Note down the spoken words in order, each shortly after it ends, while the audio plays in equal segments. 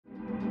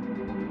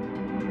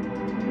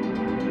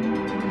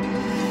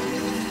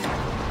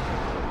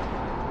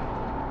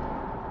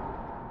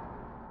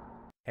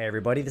Hey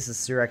everybody, this is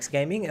Surex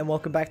Gaming and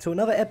welcome back to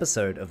another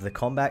episode of the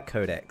Kombat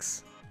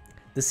Kodex.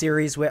 The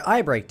series where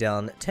I break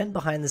down 10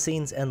 behind the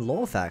scenes and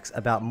lore facts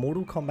about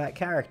Mortal Kombat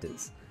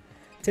characters.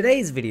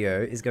 Today's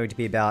video is going to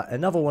be about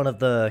another one of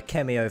the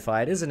cameo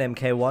fighters in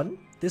MK1,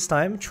 this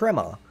time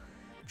Tremor.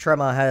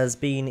 Tremor has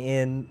been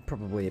in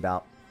probably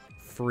about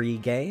 3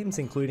 games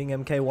including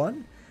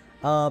MK1,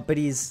 but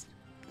he's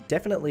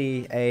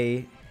definitely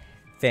a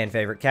fan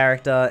favorite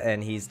character,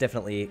 and he's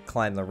definitely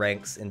climbed the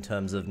ranks in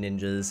terms of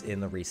ninjas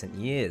in the recent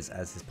years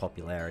as his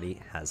popularity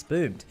has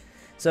boomed.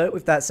 So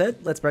with that said,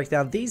 let's break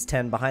down these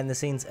 10 behind the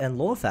scenes and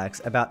lore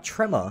facts about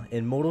Tremor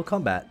in Mortal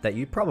Kombat that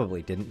you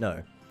probably didn't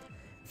know.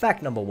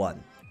 Fact number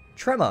 1.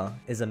 Tremor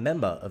is a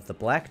member of the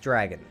Black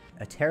Dragon,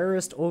 a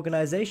terrorist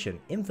organization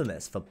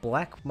infamous for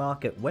black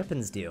market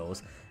weapons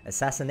deals,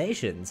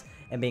 assassinations,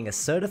 and being a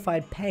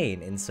certified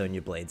pain in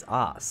Sonya Blade's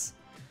ass.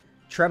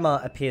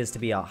 Tremor appears to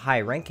be a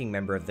high-ranking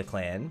member of the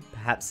clan,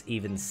 perhaps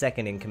even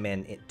second in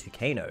command to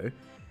Kano.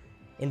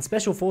 In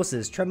Special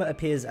Forces, Tremor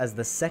appears as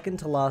the second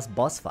to last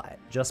boss fight,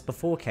 just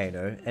before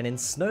Kano, and in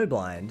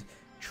Snowblind,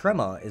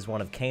 Tremor is one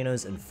of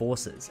Kano's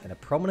enforcers and a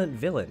prominent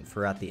villain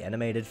throughout the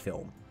animated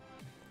film.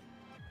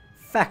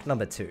 Fact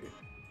number 2.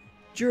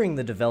 During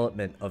the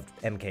development of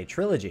MK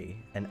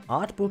Trilogy, an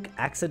art book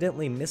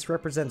accidentally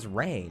misrepresents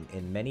Rain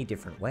in many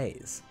different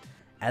ways.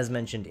 As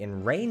mentioned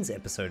in Rain's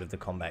episode of the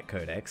Kombat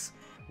Kodex,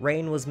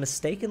 Rain was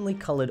mistakenly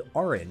colored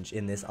orange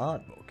in this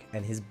art book,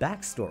 and his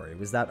backstory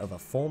was that of a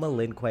former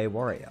Lin Kuei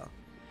warrior.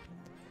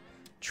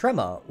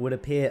 Tremor would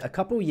appear a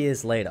couple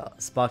years later,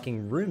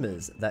 sparking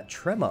rumors that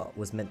Tremor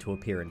was meant to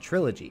appear in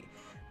Trilogy,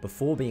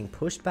 before being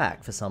pushed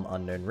back for some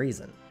unknown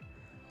reason.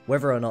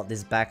 Whether or not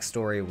this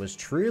backstory was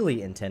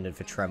truly intended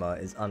for Tremor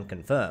is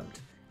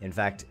unconfirmed. In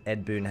fact,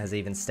 Ed Boon has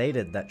even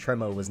stated that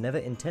Tremor was never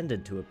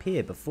intended to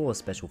appear before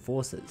Special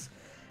Forces,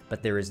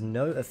 but there is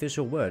no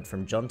official word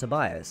from John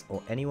Tobias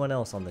or anyone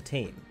else on the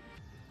team.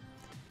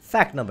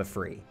 Fact number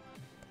 3.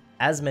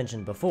 As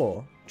mentioned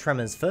before,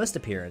 Tremor's first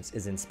appearance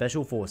is in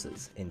Special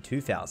Forces in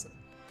 2000.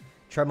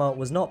 Tremor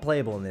was not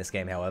playable in this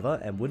game,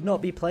 however, and would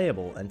not be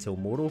playable until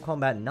Mortal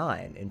Kombat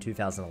 9 in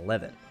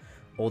 2011,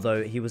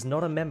 although he was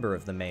not a member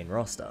of the main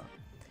roster.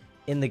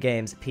 In the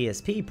game's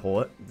PSP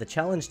port, the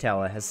Challenge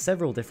Tower has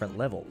several different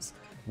levels,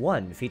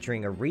 one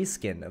featuring a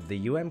reskin of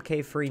the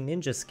UMK-free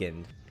ninja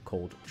skin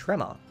called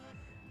Tremor,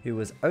 who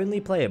was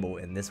only playable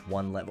in this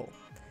one level.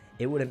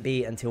 It wouldn't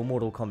be until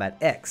Mortal Kombat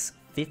X,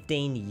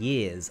 15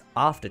 years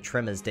after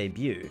Tremor's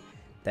debut,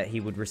 that he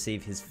would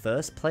receive his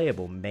first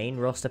playable main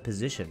roster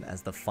position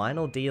as the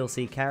final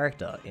DLC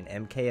character in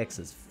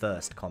MKX's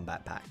first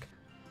combat pack.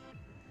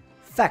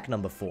 Fact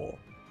number 4.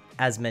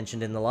 As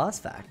mentioned in the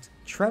last fact,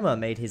 Tremor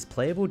made his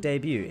playable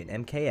debut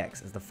in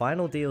MKX as the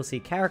final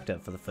DLC character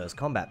for the first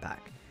combat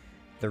pack.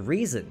 The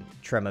reason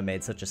Tremor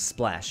made such a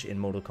splash in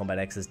Mortal Kombat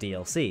X's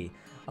DLC,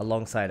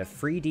 alongside a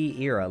 3D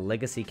era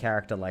legacy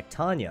character like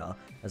Tanya,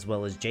 as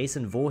well as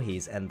Jason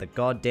Voorhees and the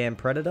Goddamn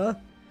Predator,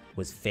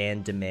 was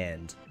fan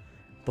demand.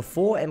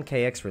 Before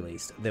MKX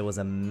released, there was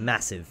a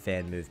massive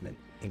fan movement,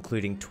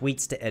 including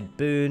tweets to Ed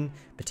Boon,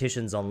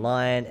 petitions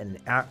online, and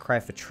an outcry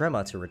for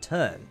Tremor to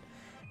return.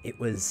 It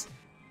was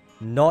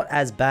not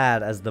as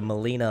bad as the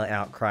Melina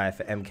outcry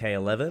for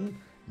MK11,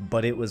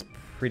 but it was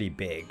pretty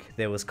big.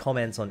 There was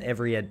comments on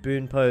every Ed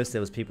Boon post,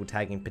 there was people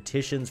tagging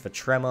petitions for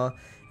Tremor,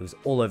 it was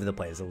all over the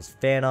place. There was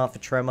fan art for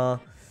Tremor,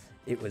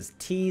 it was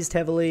teased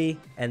heavily,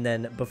 and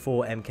then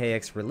before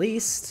MKX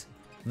released,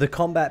 the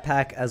combat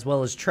pack as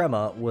well as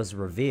Tremor was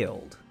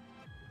revealed.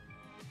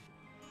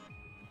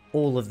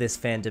 All of this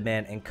fan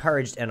demand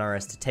encouraged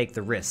NRS to take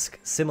the risk,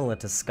 similar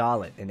to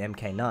Scarlet in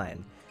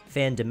MK9.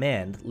 Fan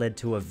demand led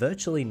to a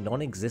virtually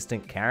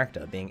non-existent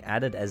character being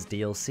added as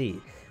DLC,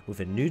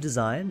 with a new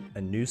design,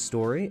 a new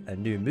story, a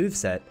new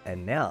moveset,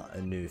 and now a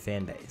new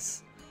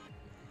fanbase.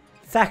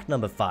 Fact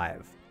number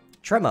 5.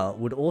 Tremor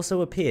would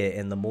also appear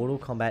in the Mortal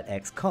Kombat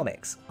X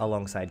comics,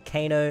 alongside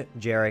Kano,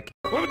 Jarek,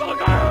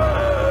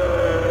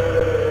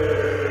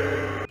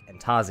 and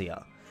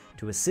Tazia,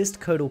 to assist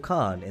Kotal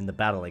Khan in the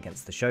battle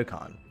against the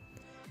Shokan.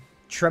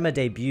 Tremor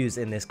debuts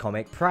in this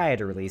comic prior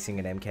to releasing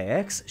an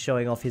MKX,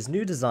 showing off his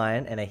new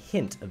design and a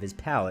hint of his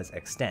power's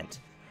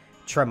extent.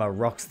 Tremor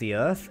rocks the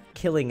earth,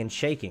 killing and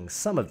shaking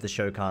some of the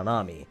Shokan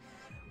army,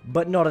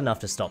 but not enough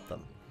to stop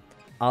them.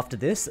 After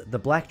this, the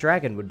Black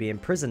Dragon would be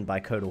imprisoned by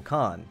Kotal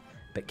Khan,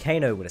 but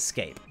Kano would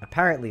escape,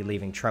 apparently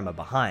leaving Tremor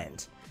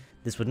behind.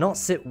 This would not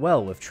sit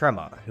well with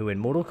Tremor, who in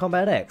Mortal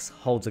Kombat X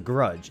holds a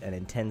grudge and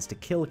intends to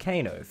kill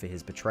Kano for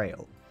his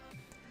betrayal.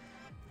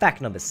 Fact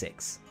number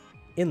 6.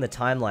 In the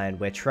timeline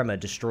where Tremor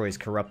destroys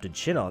corrupted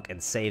Shinnok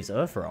and saves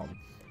Earthrealm,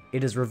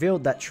 it is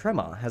revealed that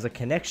Tremor has a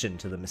connection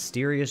to the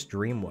mysterious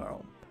Dream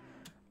World,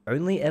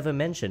 only ever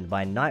mentioned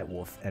by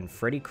Nightwolf and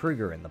Freddy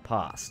Krueger in the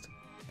past.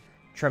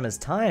 Tremor's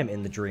time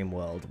in the Dream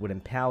World would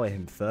empower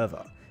him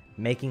further,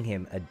 making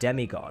him a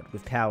demigod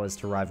with powers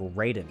to rival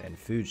Raiden and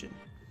Fujin.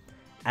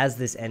 As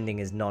this ending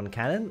is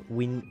non-canon,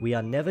 we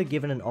are never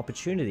given an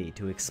opportunity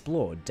to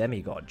explore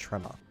demigod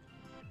Tremor.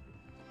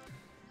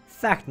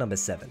 Fact number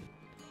 7.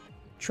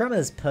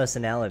 Tremor's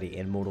personality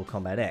in Mortal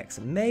Kombat X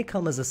may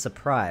come as a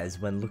surprise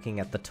when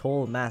looking at the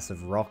tall mass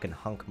of rock and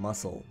hunk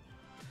muscle.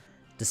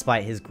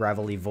 Despite his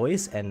gravelly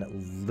voice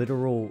and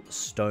literal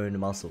stone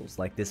muscles,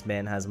 like this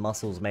man has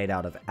muscles made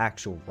out of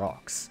actual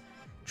rocks,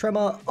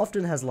 Tremor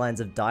often has lines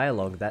of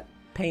dialogue that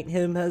paint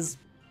him as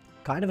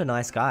kind of a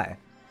nice guy.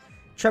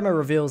 Tremor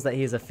reveals that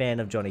he is a fan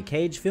of Johnny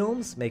Cage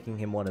films, making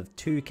him one of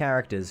 2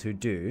 characters who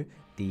do,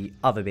 the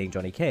other being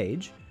Johnny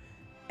Cage,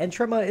 and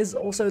Tremor is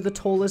also the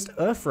tallest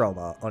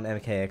Earthrealmer on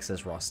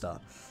MKX's roster,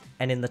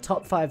 and in the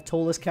top 5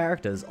 tallest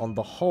characters on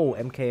the whole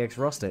MKX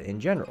roster in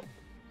general.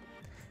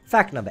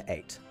 Fact number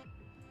 8.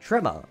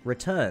 Tremor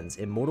returns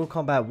in Mortal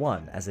Kombat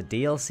 1 as a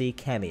DLC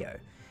cameo,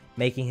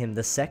 making him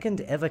the 2nd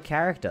ever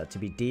character to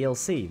be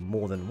DLC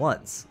more than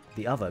once,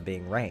 the other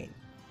being Rain.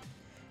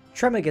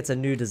 Tremor gets a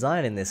new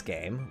design in this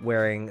game,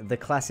 wearing the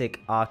classic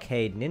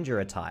arcade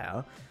ninja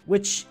attire,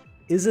 which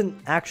isn't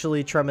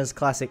actually Tremor's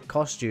classic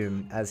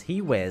costume as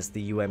he wears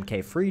the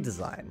UMK3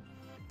 design.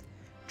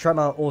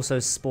 Tremor also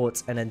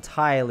sports an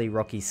entirely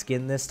rocky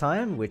skin this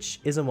time, which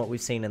isn't what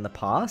we've seen in the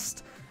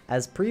past,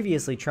 as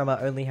previously Tremor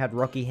only had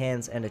rocky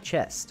hands and a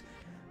chest,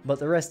 but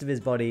the rest of his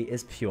body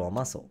is pure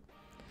muscle.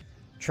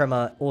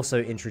 Tremor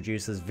also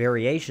introduces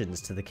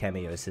variations to the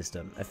cameo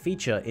system, a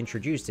feature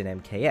introduced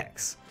in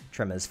MKX,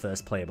 Tremor's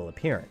first playable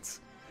appearance.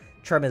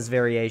 Tremor's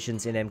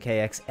variations in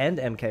MKX and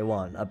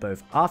MK1 are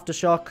both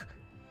Aftershock,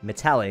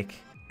 Metallic,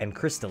 and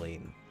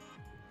Crystalline.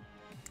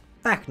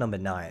 Fact number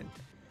 9.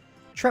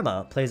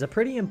 Tremor plays a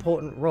pretty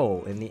important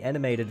role in the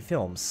animated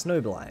film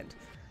Snowblind,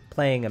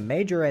 playing a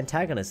major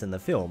antagonist in the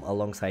film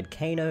alongside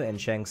Kano and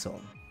Shang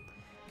Tsung.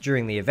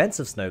 During the events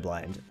of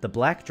Snowblind, the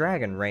Black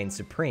Dragon reigns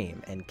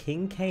supreme and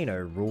King Kano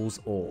rules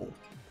all.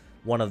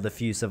 One of the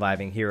few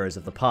surviving heroes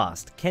of the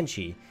past,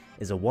 Kenshi,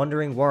 is a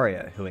wandering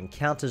warrior who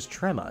encounters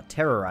Tremor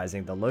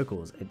terrorizing the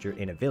locals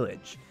in a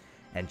village,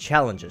 and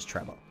challenges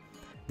Tremor.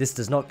 This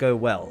does not go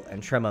well,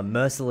 and Tremor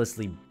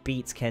mercilessly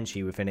beats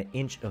Kenshi within an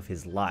inch of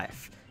his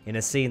life, in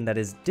a scene that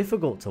is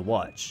difficult to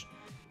watch.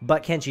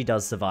 But Kenshi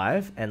does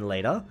survive, and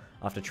later,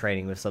 after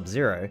training with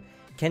Sub-Zero,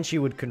 Kenshi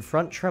would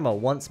confront Tremor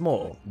once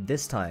more,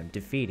 this time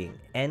defeating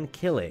and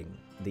killing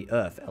the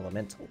Earth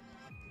Elemental.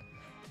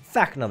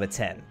 Fact number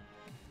 10.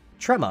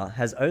 Tremor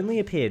has only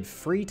appeared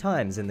 3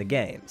 times in the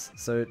games,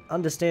 so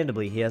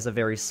understandably he has a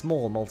very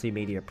small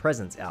multimedia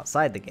presence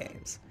outside the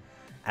games.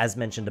 As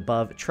mentioned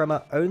above,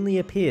 Tremor only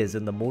appears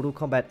in the Mortal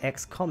Kombat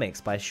X comics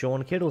by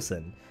Shawn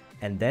Kittleson,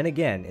 and then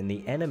again in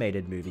the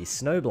animated movie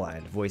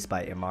Snowblind, voiced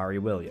by Imari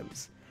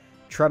Williams.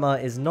 Tremor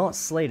is not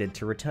slated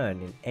to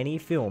return in any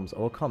films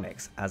or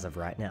comics as of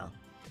right now.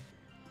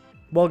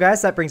 Well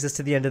guys, that brings us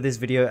to the end of this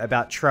video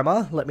about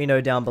Tremor. Let me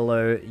know down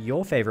below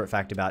your favorite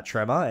fact about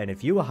Tremor, and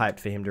if you were hyped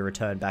for him to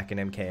return back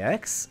in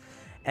MKX.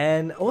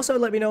 And also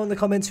let me know in the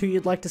comments who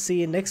you'd like to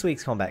see in next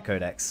week's Kombat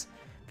Codex.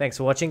 Thanks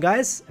for watching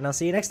guys, and I'll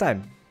see you next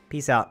time.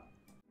 Peace out.